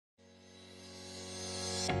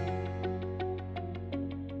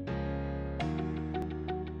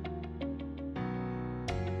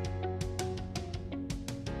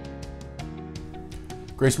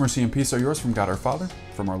Grace, mercy, and peace are yours from God our Father,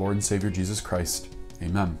 from our Lord and Savior Jesus Christ.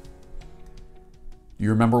 Amen. Do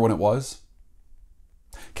you remember when it was?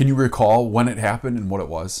 Can you recall when it happened and what it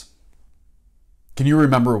was? Can you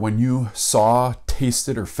remember when you saw,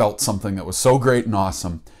 tasted, or felt something that was so great and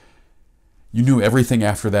awesome, you knew everything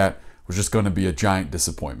after that was just going to be a giant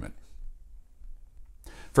disappointment?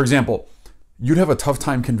 For example, you'd have a tough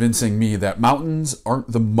time convincing me that mountains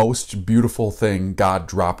aren't the most beautiful thing God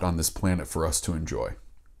dropped on this planet for us to enjoy.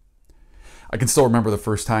 I can still remember the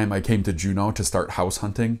first time I came to Juneau to start house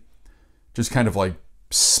hunting, just kind of like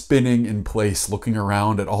spinning in place, looking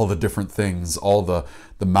around at all the different things, all the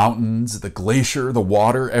mountains, the glacier, the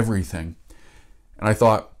water, everything. And I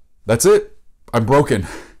thought, that's it. I'm broken.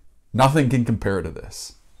 Nothing can compare to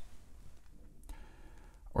this.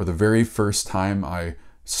 Or the very first time I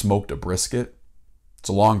smoked a brisket. It's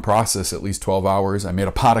a long process, at least 12 hours. I made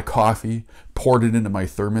a pot of coffee, poured it into my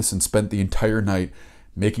thermos, and spent the entire night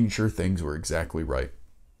making sure things were exactly right.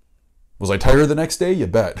 Was I tired the next day? You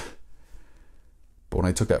bet. But when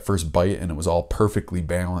I took that first bite and it was all perfectly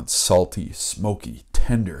balanced, salty, smoky,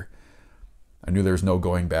 tender, I knew there was no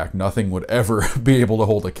going back. Nothing would ever be able to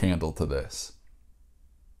hold a candle to this.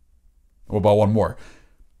 What about one more?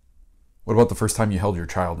 What about the first time you held your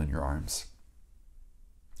child in your arms?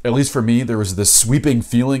 At least for me, there was this sweeping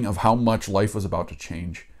feeling of how much life was about to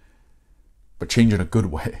change, but change in a good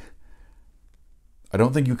way. I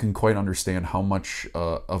don't think you can quite understand how much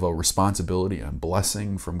of a responsibility and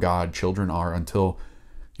blessing from God children are until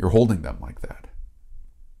you're holding them like that.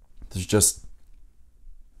 There's just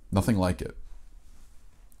nothing like it.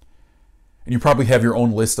 And you probably have your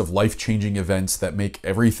own list of life-changing events that make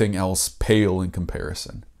everything else pale in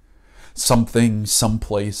comparison. Something,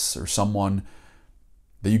 someplace, or someone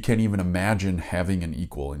that you can't even imagine having an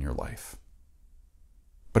equal in your life.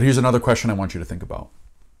 But here's another question I want you to think about.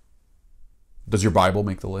 Does your Bible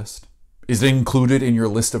make the list? Is it included in your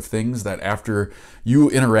list of things that after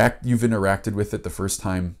you've interacted with it the first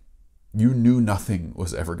time, you knew nothing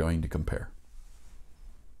was ever going to compare?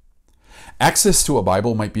 Access to a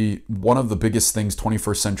Bible might be one of the biggest things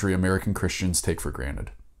 21st century American Christians take for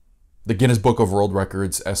granted. The Guinness Book of World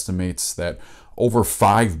Records estimates that over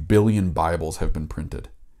 5 billion Bibles have been printed.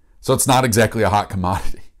 So it's not exactly a hot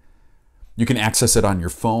commodity. You can access it on your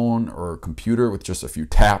phone or computer with just a few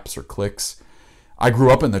taps or clicks. I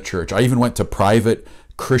grew up in the church. I even went to private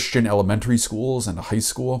Christian elementary schools and a high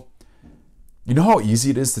school. You know how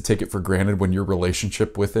easy it is to take it for granted when your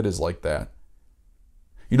relationship with it is like that?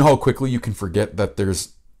 You know how quickly you can forget that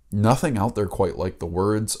there's nothing out there quite like the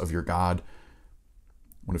words of your God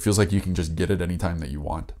when it feels like you can just get it anytime that you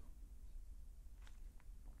want?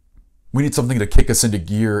 We need something to kick us into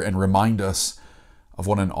gear and remind us of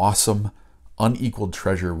what an awesome, unequaled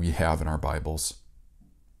treasure we have in our Bibles.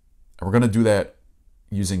 And we're going to do that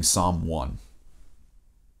using Psalm 1.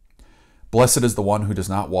 Blessed is the one who does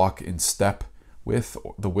not walk in step with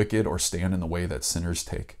the wicked or stand in the way that sinners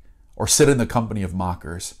take, or sit in the company of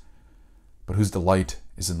mockers, but whose delight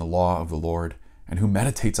is in the law of the Lord, and who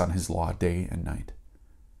meditates on his law day and night.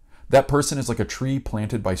 That person is like a tree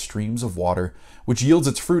planted by streams of water, which yields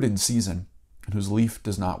its fruit in season, and whose leaf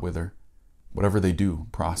does not wither. Whatever they do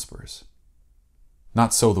prospers.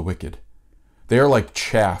 Not so the wicked. They are like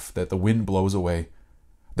chaff that the wind blows away.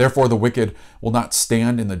 Therefore the wicked will not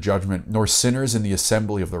stand in the judgment, nor sinners in the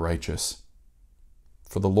assembly of the righteous.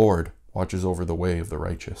 For the Lord watches over the way of the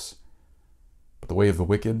righteous, but the way of the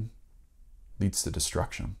wicked leads to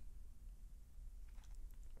destruction.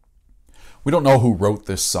 We don't know who wrote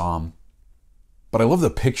this psalm, but I love the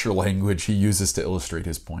picture language he uses to illustrate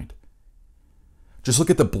his point. Just look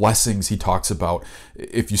at the blessings he talks about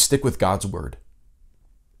if you stick with God's word.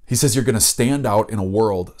 He says you're going to stand out in a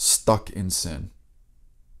world stuck in sin.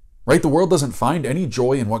 Right? The world doesn't find any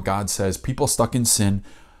joy in what God says. People stuck in sin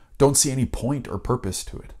don't see any point or purpose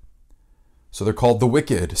to it. So they're called the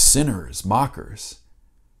wicked, sinners, mockers.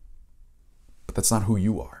 But that's not who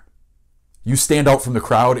you are. You stand out from the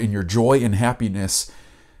crowd in your joy and happiness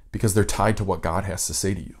because they're tied to what God has to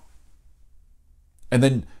say to you. And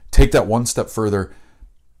then take that one step further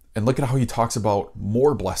and look at how he talks about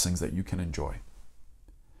more blessings that you can enjoy.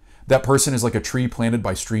 That person is like a tree planted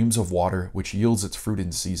by streams of water, which yields its fruit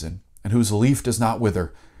in season, and whose leaf does not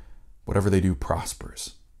wither. Whatever they do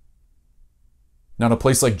prospers. Now, in a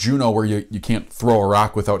place like Juneau, where you can't throw a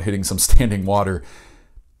rock without hitting some standing water,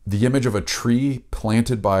 the image of a tree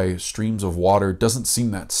planted by streams of water doesn't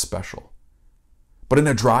seem that special. But in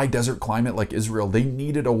a dry desert climate like Israel, they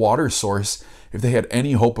needed a water source if they had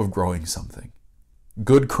any hope of growing something.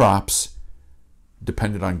 Good crops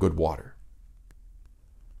depended on good water.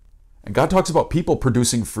 And God talks about people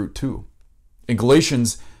producing fruit too. In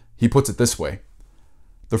Galatians, he puts it this way: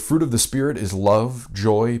 the fruit of the Spirit is love,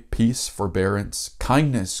 joy, peace, forbearance,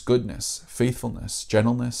 kindness, goodness, faithfulness,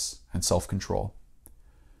 gentleness, and self-control.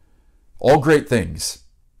 All great things.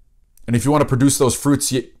 And if you want to produce those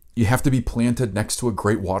fruits, you have to be planted next to a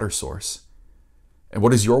great water source. And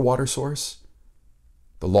what is your water source?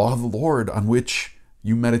 The law of the Lord, on which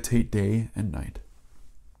you meditate day and night.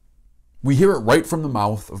 We hear it right from the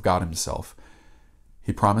mouth of God himself.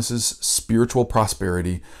 He promises spiritual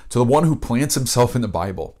prosperity to the one who plants himself in the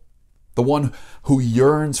Bible, the one who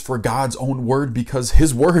yearns for God's own word because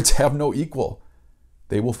his words have no equal.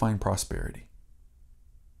 They will find prosperity.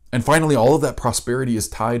 And finally, all of that prosperity is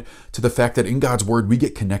tied to the fact that in God's word, we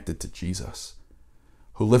get connected to Jesus,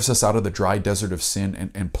 who lifts us out of the dry desert of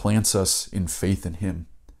sin and plants us in faith in him.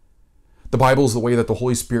 The Bible is the way that the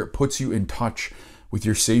Holy Spirit puts you in touch with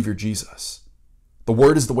your Savior Jesus. The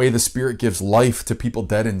Word is the way the Spirit gives life to people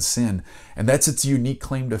dead in sin, and that's its unique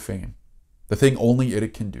claim to fame, the thing only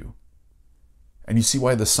it can do. And you see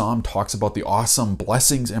why the Psalm talks about the awesome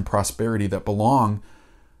blessings and prosperity that belong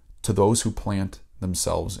to those who plant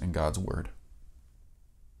themselves in God's Word.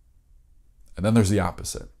 And then there's the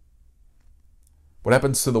opposite. What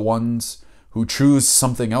happens to the ones who choose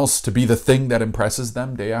something else to be the thing that impresses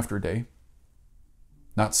them day after day?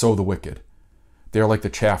 Not so the wicked. They are like the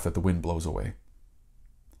chaff that the wind blows away.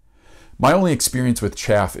 My only experience with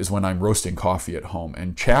chaff is when I'm roasting coffee at home,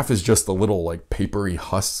 and chaff is just the little papery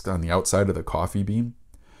husk on the outside of the coffee bean.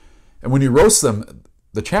 And when you roast them,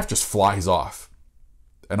 the chaff just flies off.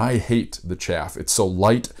 And I hate the chaff. It's so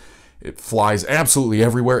light, it flies absolutely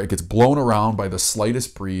everywhere. It gets blown around by the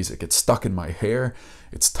slightest breeze. It gets stuck in my hair.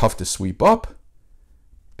 It's tough to sweep up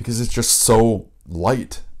because it's just so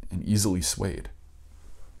light and easily swayed.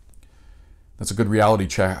 That's a good reality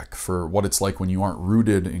check for what it's like when you aren't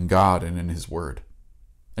rooted in God and in his word.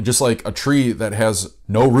 And just like a tree that has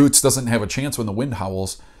no roots doesn't have a chance when the wind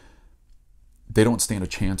howls, they don't stand a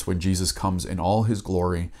chance when Jesus comes in all his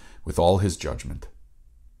glory with all his judgment.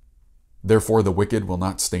 Therefore the wicked will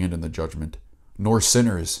not stand in the judgment, nor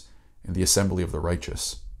sinners in the assembly of the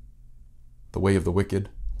righteous. The way of the wicked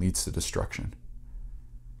leads to destruction.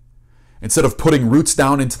 Instead of putting roots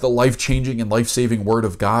down into the life-changing and life-saving word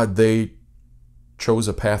of God, they chose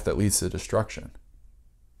a path that leads to destruction.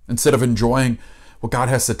 Instead of enjoying what God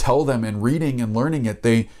has to tell them and reading and learning it,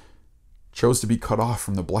 they chose to be cut off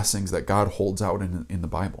from the blessings that God holds out in the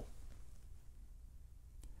Bible.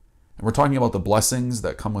 And we're talking about the blessings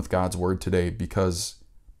that come with God's word today because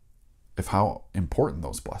of how important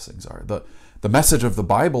those blessings are. The message of the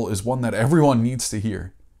Bible is one that everyone needs to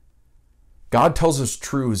hear. God tells us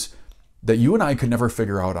truths that you and I could never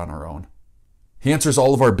figure out on our own. He answers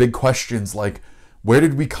all of our big questions like, where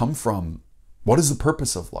did we come from? What is the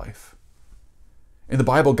purpose of life? In the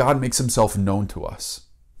Bible, God makes himself known to us.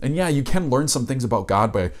 And yeah, you can learn some things about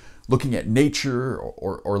God by looking at nature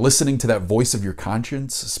or listening to that voice of your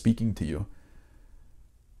conscience speaking to you.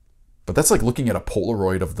 But that's like looking at a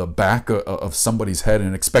Polaroid of the back of somebody's head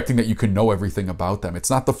and expecting that you can know everything about them.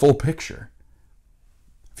 It's not the full picture.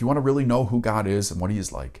 If you want to really know who God is and what he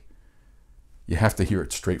is like, you have to hear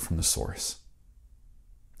it straight from the source.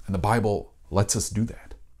 And the Bible lets us do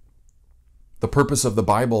that. The purpose of the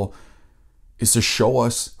Bible is to show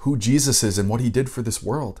us who Jesus is and what he did for this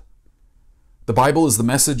world. The Bible is the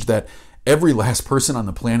message that every last person on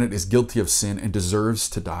the planet is guilty of sin and deserves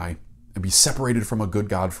to die and be separated from a good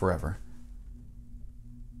God forever.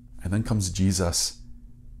 And then comes Jesus.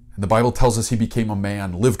 And the Bible tells us he became a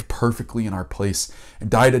man, lived perfectly in our place, and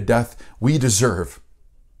died a death we deserve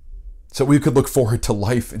so we could look forward to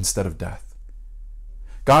life instead of death.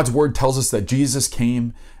 God's word tells us that Jesus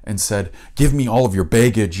came and said, give me all of your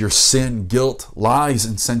baggage, your sin, guilt, lies,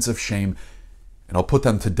 and sense of shame, and I'll put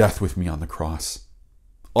them to death with me on the cross.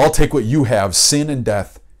 I'll take what you have, sin and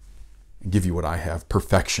death, and give you what I have,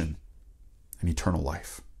 perfection and eternal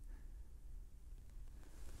life.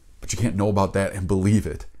 But you can't know about that and believe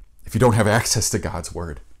it if you don't have access to God's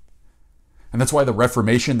word. And that's why the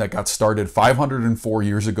Reformation that got started 504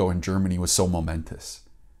 years ago in Germany was so momentous.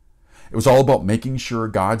 It was all about making sure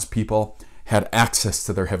God's people had access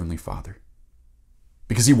to their Heavenly Father.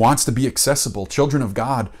 Because he wants to be accessible. Children of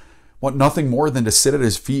God want nothing more than to sit at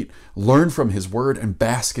his feet, learn from his word, and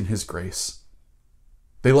bask in his grace.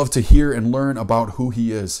 They love to hear and learn about who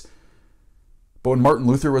he is. But when Martin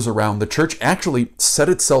Luther was around, the church actually set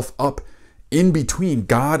itself up in between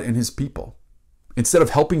God and his people. Instead of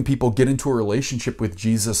helping people get into a relationship with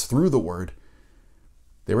Jesus through the word,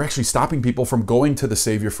 they were actually stopping people from going to the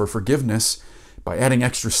Savior for forgiveness by adding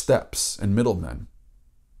extra steps and middlemen.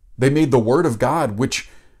 They made the Word of God, which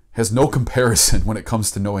has no comparison when it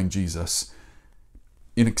comes to knowing Jesus,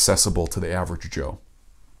 inaccessible to the average Joe.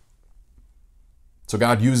 So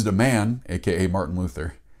God used a man, aka Martin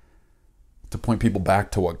Luther, to point people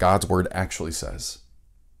back to what God's word actually says.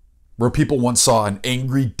 Where people once saw an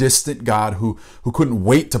angry, distant God who couldn't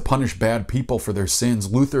wait to punish bad people for their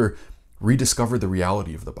sins, Luther rediscovered the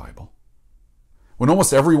reality of the Bible. When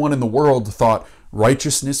almost everyone in the world thought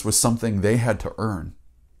righteousness was something they had to earn,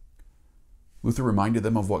 Luther reminded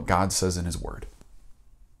them of what God says in his word.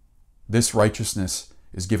 This righteousness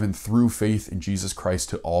is given through faith in Jesus Christ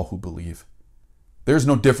to all who believe. There is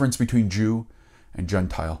no difference between Jew and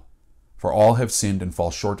Gentile, for all have sinned and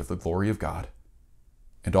fall short of the glory of God,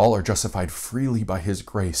 and all are justified freely by his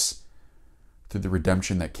grace through the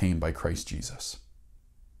redemption that came by Christ Jesus.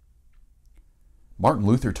 Martin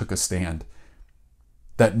Luther took a stand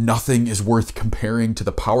that nothing is worth comparing to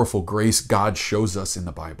the powerful grace God shows us in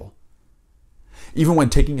the Bible. Even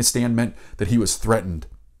when taking a stand meant that he was threatened,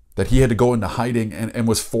 that he had to go into hiding and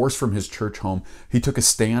was forced from his church home, he took a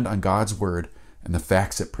stand on God's word and the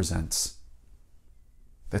facts it presents.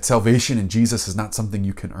 That salvation in Jesus is not something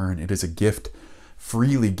you can earn. It is a gift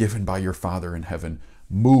freely given by your Father in heaven,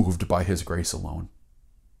 moved by his grace alone.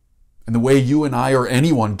 And the way you and I or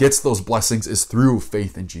anyone gets those blessings is through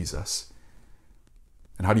faith in Jesus.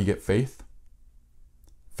 And how do you get faith?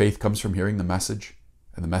 Faith comes from hearing the message,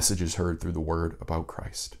 and the message is heard through the word about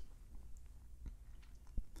Christ.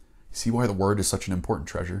 You see why the word is such an important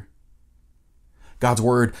treasure? God's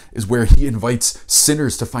word is where he invites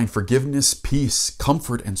sinners to find forgiveness, peace,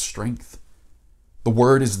 comfort, and strength. The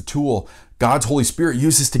word is the tool God's Holy Spirit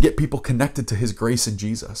uses to get people connected to his grace in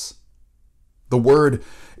Jesus. The word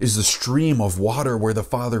is the stream of water where the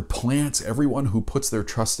Father plants everyone who puts their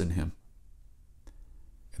trust in him.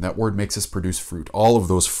 And that word makes us produce fruit, all of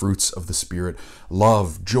those fruits of the Spirit: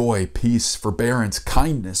 love, joy, peace, forbearance,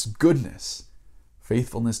 kindness, goodness,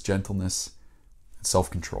 faithfulness, gentleness, and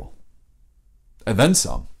self-control. And then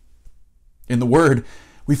some. In the word,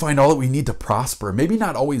 we find all that we need to prosper, maybe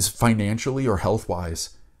not always financially or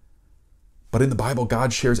health-wise, but in the Bible,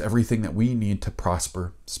 God shares everything that we need to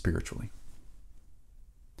prosper spiritually.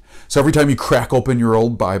 So every time you crack open your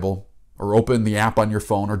old Bible, or open the app on your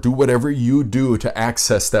phone, or do whatever you do to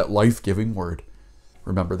access that life-giving word,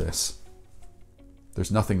 remember this: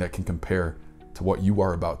 there's nothing that can compare to what you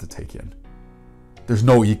are about to take in. There's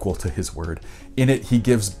no equal to his word. In it, he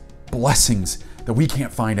gives blessings that we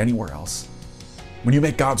can't find anywhere else. When you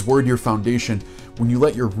make God's word your foundation, when you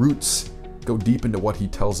let your roots go deep into what he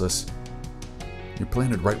tells us, you're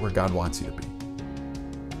planted right where God wants you to be.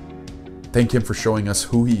 Thank him for showing us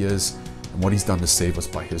who he is and what he's done to save us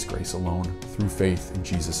by his grace alone, through faith in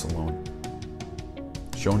Jesus alone,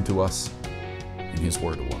 shown to us in his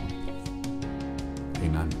word alone.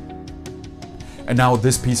 Amen. And now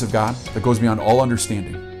this peace of God that goes beyond all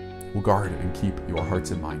understanding will guard and keep your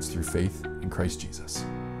hearts and minds through faith in Christ Jesus.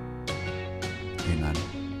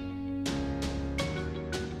 Amen.